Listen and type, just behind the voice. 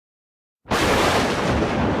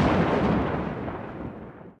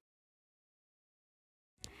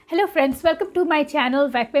Hello friends, welcome to my channel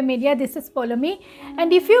VAGPE Media. This is Polomi,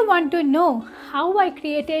 and if you want to know how I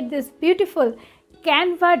created this beautiful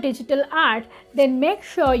Canva digital art, then make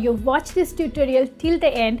sure you watch this tutorial till the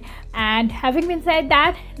end. And having been said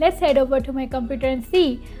that, let's head over to my computer and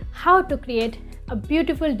see how to create a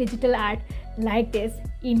beautiful digital art like this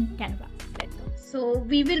in Canva. Let's go. So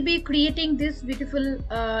we will be creating this beautiful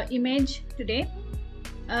image today,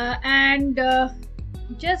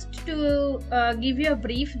 just to give you a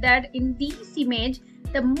brief that in this image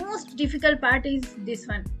the most difficult part is this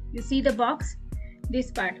one. You see the box,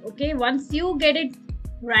 this part. Okay, once you get it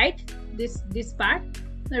right, this part,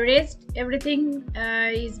 the rest everything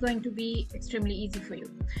is going to be extremely easy for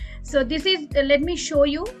you. So this is let me show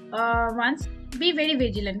you once. Be very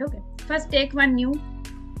vigilant. Okay, first take one new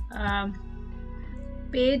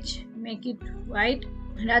page, make it white,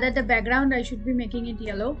 rather the background I should be making it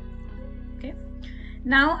yellow. Okay,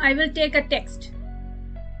 now I will take a text.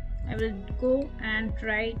 I will go and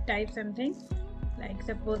type something like,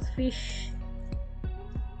 suppose, fish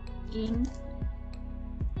in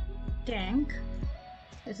tank.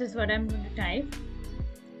 This is what I'm going to type.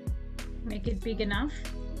 Make it big enough,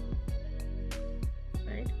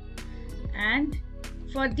 right? And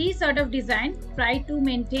for this sort of design, try to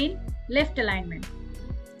maintain left alignment,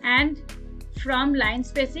 and from line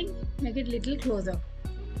spacing make it little closer,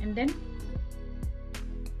 and then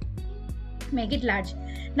make it large.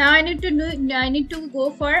 Now I need to go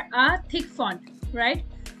for a thick font, right?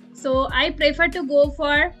 So I prefer to go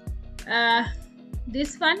for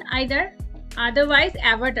this one, otherwise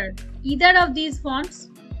Avatar. Either of these fonts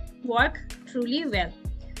work truly well,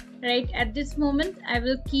 right? At this moment I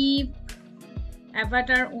will keep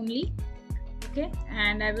Avatar only. Okay,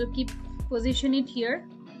 and I will keep position it here.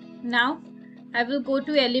 Now I will go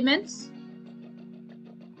to elements,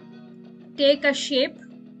 take a shape.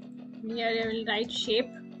 Here I will write shape,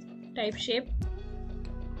 type shape,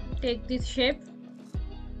 take this shape,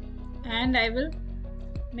 and I will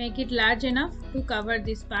make it large enough to cover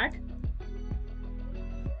this part.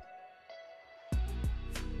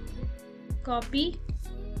 Copy,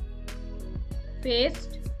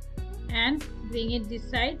 paste, and bring it this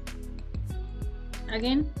side.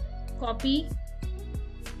 Again copy,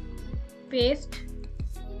 paste.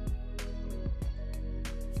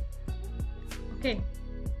 Okay,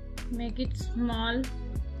 make it small,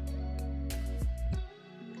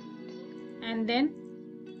 and then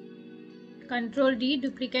Ctrl D,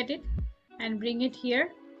 duplicate it and bring it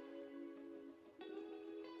here.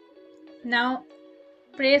 Now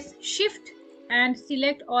press Shift and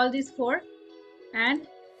select all these four and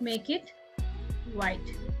make it white.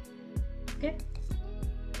 Okay,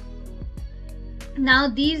 now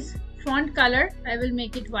these font color I will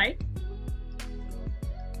make it white.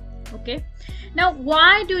 Okay, now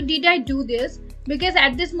why did I do this? Because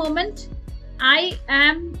at this moment I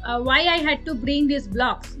am why I had to bring these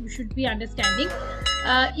blocks, you should be understanding.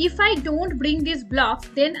 If I don't bring these blocks,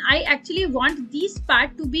 then I actually want this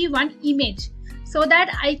part to be one image, so that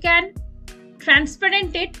I can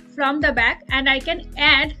transparent it from the back and I can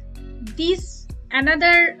add this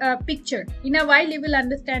another picture. In a while you will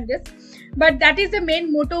understand this, but that is the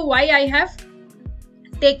main motto why I have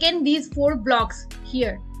taken these four blocks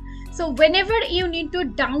here. So whenever you need to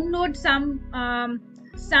download some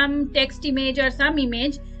text image or some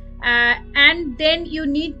image, and then you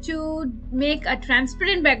need to make a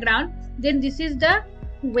transparent background, then this is the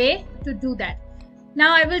way to do that.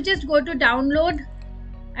 Now I will just go to download.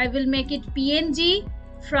 I will make it PNG.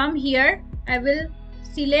 From here I will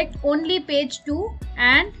select only page 2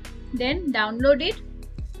 and then download it.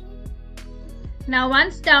 Now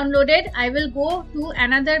once downloaded, I will go to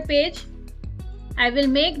another page. I will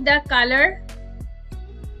make the color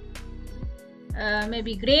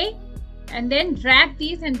maybe gray, and then drag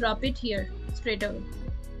these and drop it here straight away.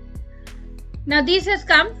 Now this has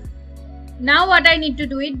come. Now what I need to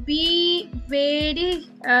do it, be very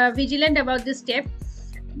vigilant about this step.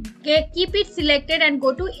 Okay, keep it selected and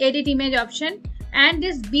go to edit image option, and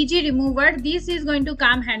this BG remover, this is going to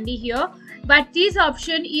come handy here, but this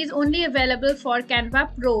option is only available for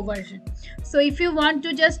Canva Pro version. So if you want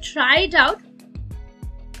to just try it out,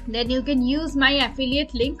 then you can use my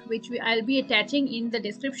affiliate link, which I'll be attaching in the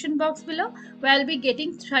description box below, where I'll be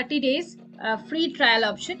getting 30 days free trial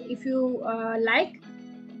option. If you like,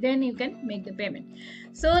 then you can make the payment.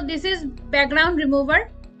 So this is background remover.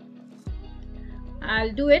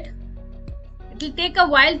 I'll do it. It will take a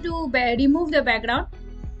while to remove the background.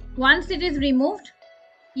 Once it is removed,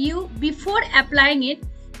 before applying it,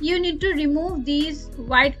 you need to remove these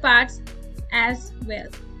white parts as well,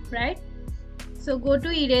 right? So go to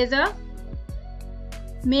eraser,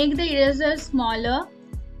 make the eraser smaller,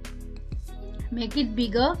 make it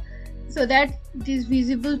bigger so that it is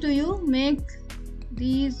visible to you. Make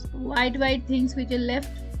these white things which are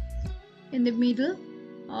left in the middle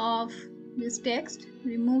of this text,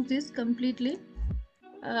 remove this completely,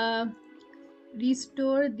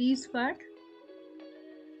 restore this part.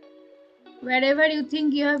 Wherever you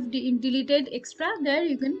think you have deleted extra, there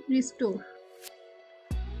you can restore.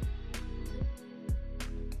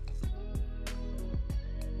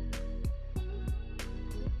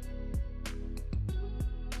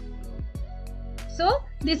 So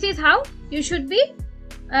this is how you should be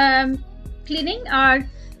cleaning or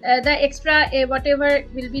the extra whatever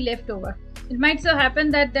will be left over. It might so happen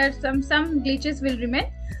that there's some glitches will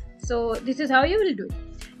remain. So this is how you will do it.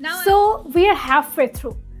 Now, so we are halfway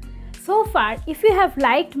through. So far, if you have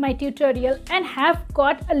liked my tutorial and have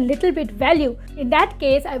got a little bit value, in that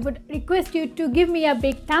case I would request you to give me a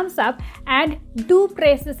big thumbs up and do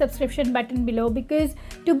press the subscription button below, because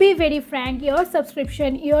to be very frank, your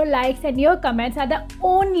subscription, your likes and your comments are the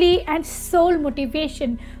only and sole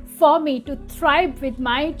motivation for me to thrive with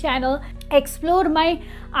my channel, explore my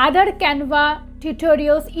other Canva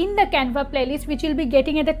tutorials in the Canva playlist, which you'll be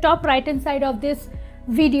getting at the top right hand side of this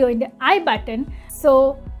video in the I button.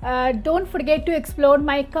 So don't forget to explore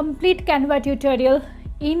my complete Canva tutorial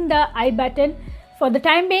in the I button. For the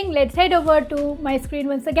time being, let's head over to my screen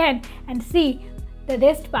once again and see the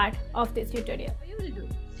rest part of this tutorial. You will do.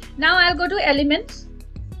 Now I'll go to elements.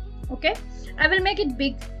 Okay, I will make it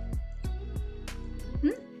big.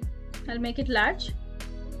 I'll make it large.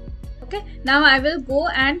 Okay, now I will go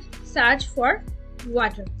and search for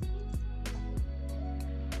water.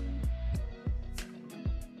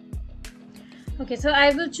 Okay, so I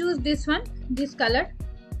will choose this one, this color.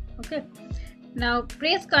 Okay, now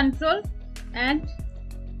press Ctrl and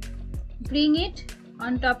bring it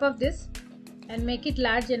on top of this and make it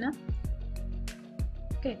large enough.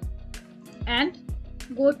 Okay, and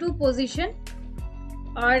go to position,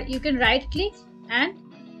 or you can right click and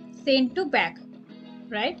send to back,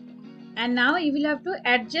 right? And now you will have to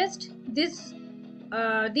adjust this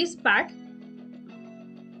this part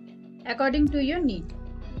according to your need.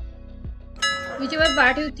 Whichever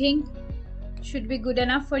part you think should be good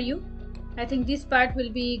enough for you. I think this part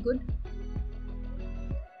will be good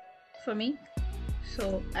for me,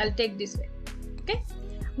 so I'll take this way. Okay,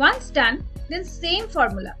 once done, then same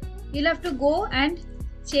formula, you'll have to go and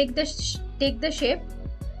check the take the shape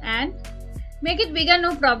and make it bigger,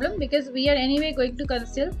 no problem, because we are anyway going to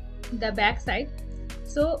conceal the back side.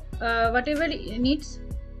 So whatever it needs,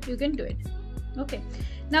 you can do it. Okay,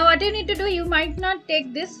 now what you need to do, you might not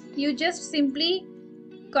take this, you just simply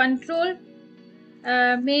control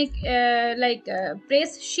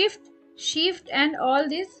press shift and all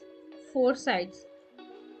these four sides,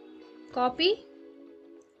 copy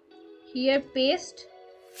here, paste.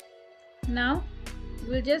 Now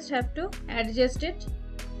we'll just have to adjust it.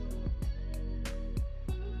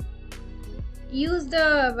 Use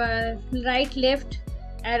the right left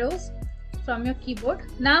arrows from your keyboard.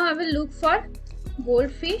 Now I will look for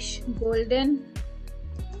goldfish, golden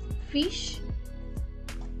fish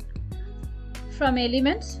from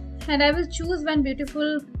elements, and I will choose one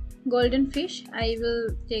beautiful golden fish. I will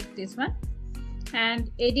take this one and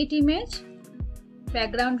edit image,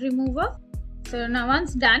 background remover. So now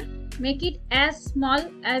once done, make it as small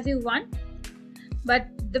as you want, but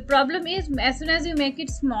the problem is as soon as you make it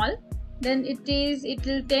small, then it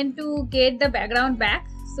will tend to get the background back.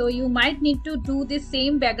 So you might need to do the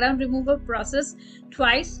same background removal process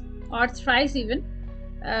twice or thrice even,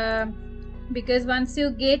 because once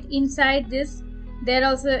you get inside this, there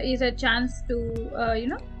also is a chance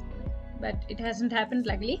to but it hasn't happened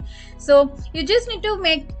luckily. So you just need to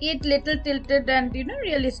make it little tilted and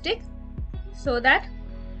realistic so that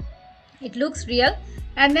it looks real,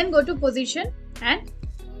 and then go to position and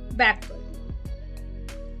backward.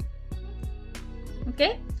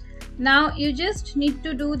 Okay, now you just need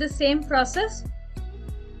to do the same process.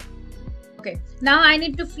 Okay, now I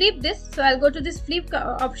need to flip this, so I'll go to this flip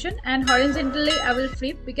option and horizontally I will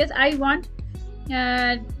flip, because I want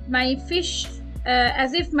my fish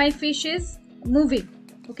as if my fish is moving,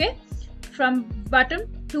 okay, from bottom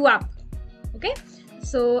to up. Okay,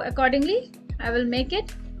 so accordingly I will make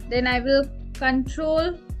it. Then I will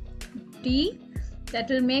Control D, that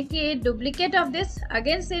will make a duplicate of this.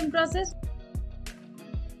 Again same process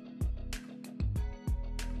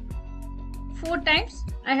 4 times.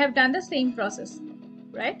 I have done the same process,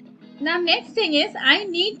 right? Now next thing is I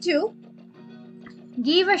need to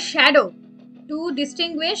give a shadow to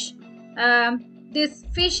distinguish this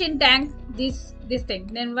fish in tank, this thing.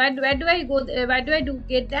 Then where do I go? Where do I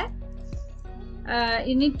get that?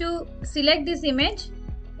 You need to select this image,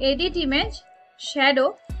 edit image,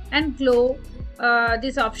 shadow and glow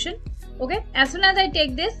this option. Okay, as soon as I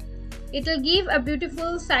take this, it will give a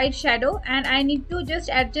beautiful side shadow, and I need to just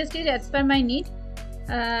adjust it as per my need.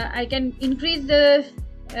 I can increase the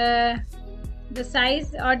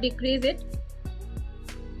size or decrease it.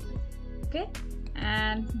 Okay,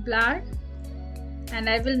 and blur, and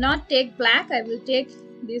I will not take black, I will take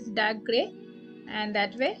this dark gray, and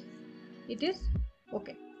that way it is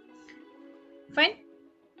okay. Fine.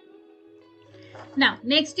 Now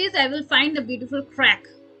next is I will find the beautiful crack.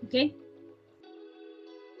 Okay,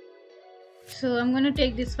 so I'm going to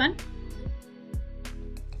take this one.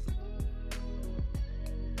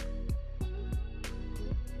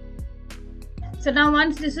 So now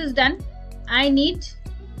once this is done, I need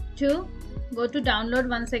to go to download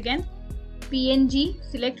once again, PNG,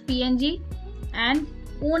 select PNG, and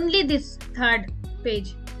only this third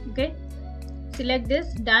page. Okay, select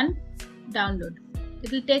this, done, download.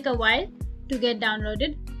 It will take a while to get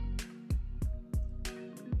downloaded.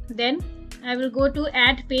 Then I will go to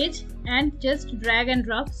add page and just drag and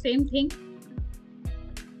drop, same thing.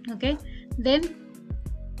 Okay, then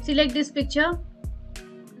select this picture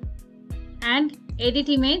and edit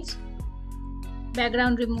image,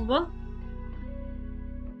 background remover.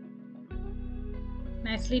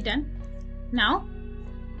 Nicely done. Now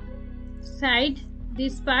side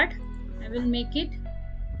this part, I will make it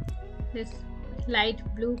this light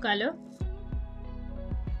blue color.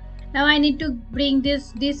 Now I need to bring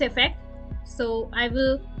this effect, so I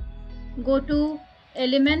will go to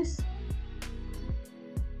elements.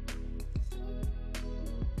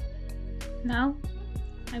 Now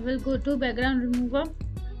I will go to background remover,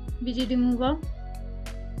 BG remover.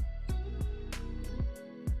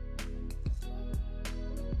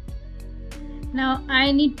 Now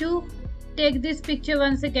I need to take this picture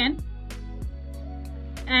once again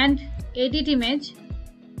and edit image,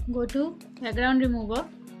 go to background remover.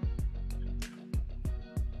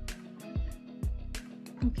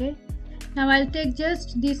 Okay, now I'll take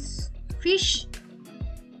just this fish,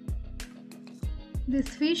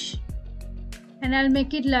 and I'll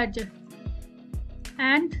make it larger,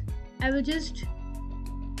 and I will just,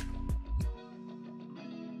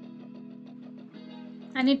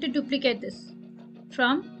 I need to duplicate this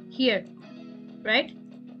from here, right,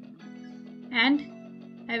 and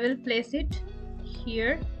I will place it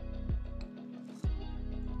here,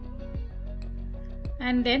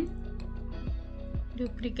 and then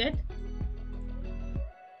duplicate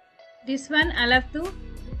this one. I'll have to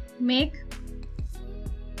make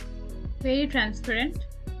very transparent,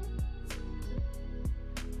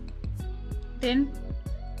 then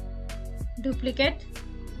duplicate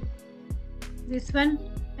this one.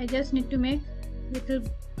 I just need to make little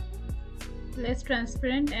less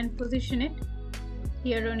transparent and position it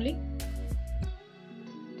here only.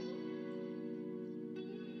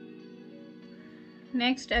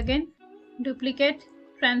 Next again duplicate,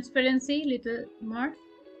 transparency little more,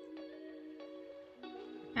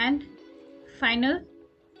 and final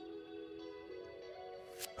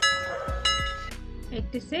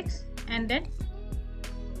 86, and then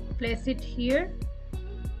place it here.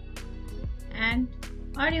 And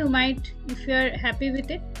or you might, if you are happy with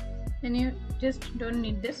it, then you just don't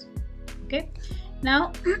need this. Okay,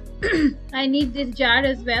 now I need this jar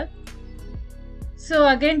as well, so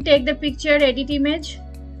again take the picture, edit image,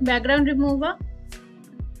 background remover.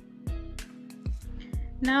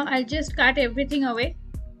 Now I'll just cut everything away,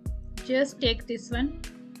 just take this one,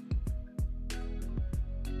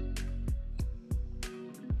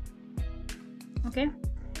 okay.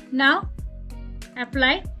 Now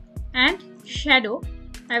apply and shadow.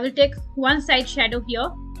 I will take one side shadow here.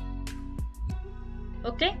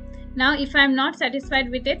 Okay, now if I am not satisfied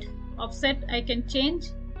with it, offset I can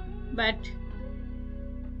change, but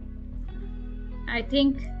I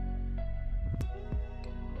think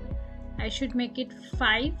I should make it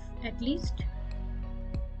 5 at least,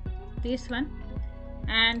 this one,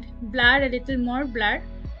 and blur a little more, blur,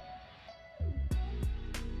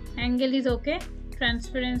 angle is okay,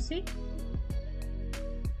 transparency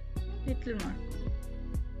little more.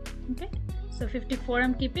 Okay, so 54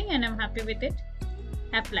 I'm keeping and I'm happy with it.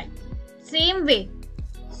 Apply. Same way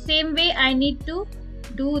I need to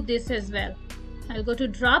do this as well. I'll go to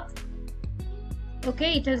drop.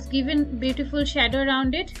 Okay, it has given beautiful shadow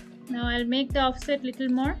around it. Now I'll make the offset little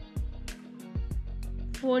more.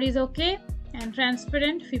 4 is okay, and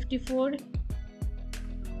transparent 54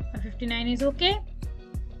 or 59 is okay.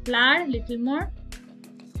 Blur little more.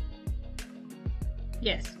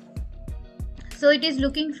 Yes, so it is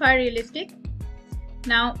looking far realistic.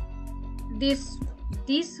 Now this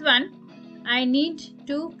one I need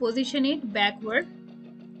to position it backward.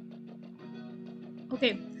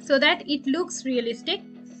 okay, so that it looks realistic.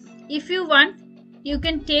 If you want, you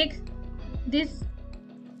can take this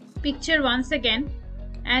picture once again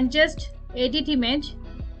and just edit image,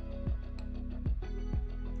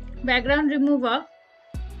 background remover,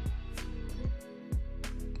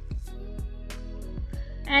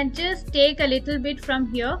 and just take a little bit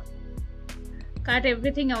from here, cut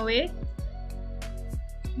everything away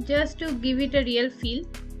just to give it a real feel.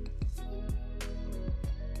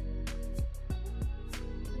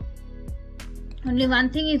 Only one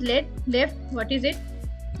thing is left. What is it?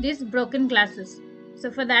 These broken glasses.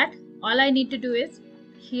 So for that, all I need to do is,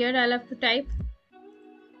 here I'll have to type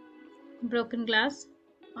broken glass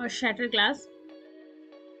or shattered glass.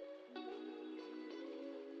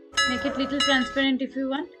 Make it little transparent if you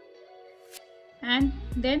want, and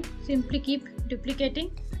then simply keep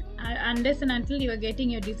duplicating unless and until you are getting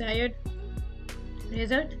your desired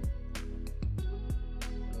result.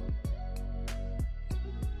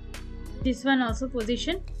 This one also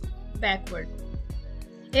position backward.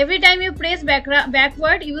 Every time you press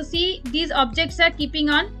backward, you will see these objects are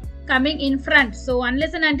keeping on coming in front. So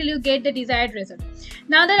unless and until you get the desired result.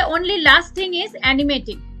 Now the only last thing is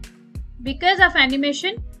animating. Because of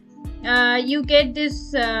animation, you get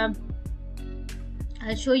this. I'll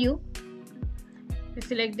show you. You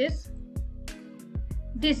select this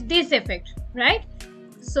effect, right?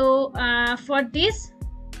 So for this,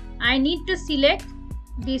 I need to select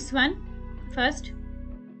this one first.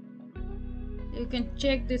 You can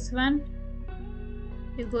check this one.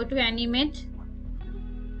 You go to animate,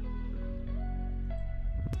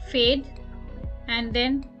 fade, and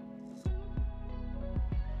then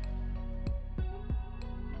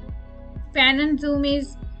pan and zoom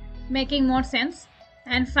is making more sense.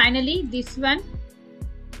 And finally this one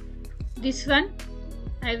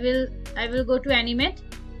I will go to animate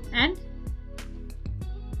and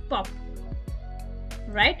pop,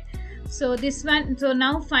 right? So this one, so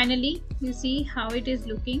now finally you see how it is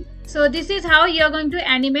looking. So this is how you are going to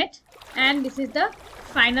animate, and this is the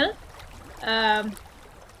final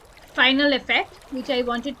effect which I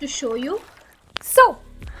wanted to show you. So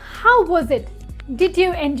how was it? Did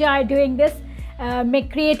you enjoy doing this,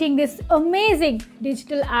 creating this amazing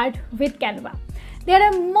digital art with Canva? There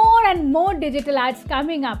are more and more digital arts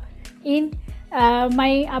coming up in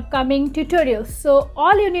my upcoming tutorials. So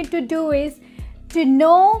all you need to do is to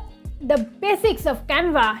know the basics of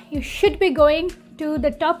Canva. You should be going to the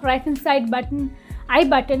top right hand side I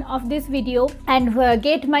button of this video and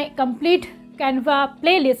get my complete Canva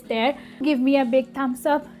playlist there. Give me a big thumbs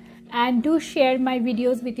up and do share my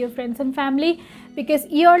videos with your friends and family, because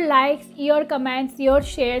your likes, your comments, your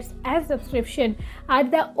shares and subscription are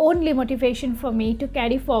the only motivation for me to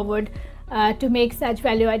carry forward to make such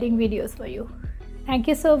value adding videos for you. Thank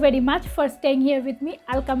you so very much for staying here with me.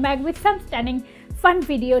 I'll come back with some stunning fun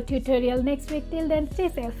video tutorial next week. Till then, stay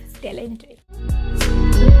safe, stay legendary.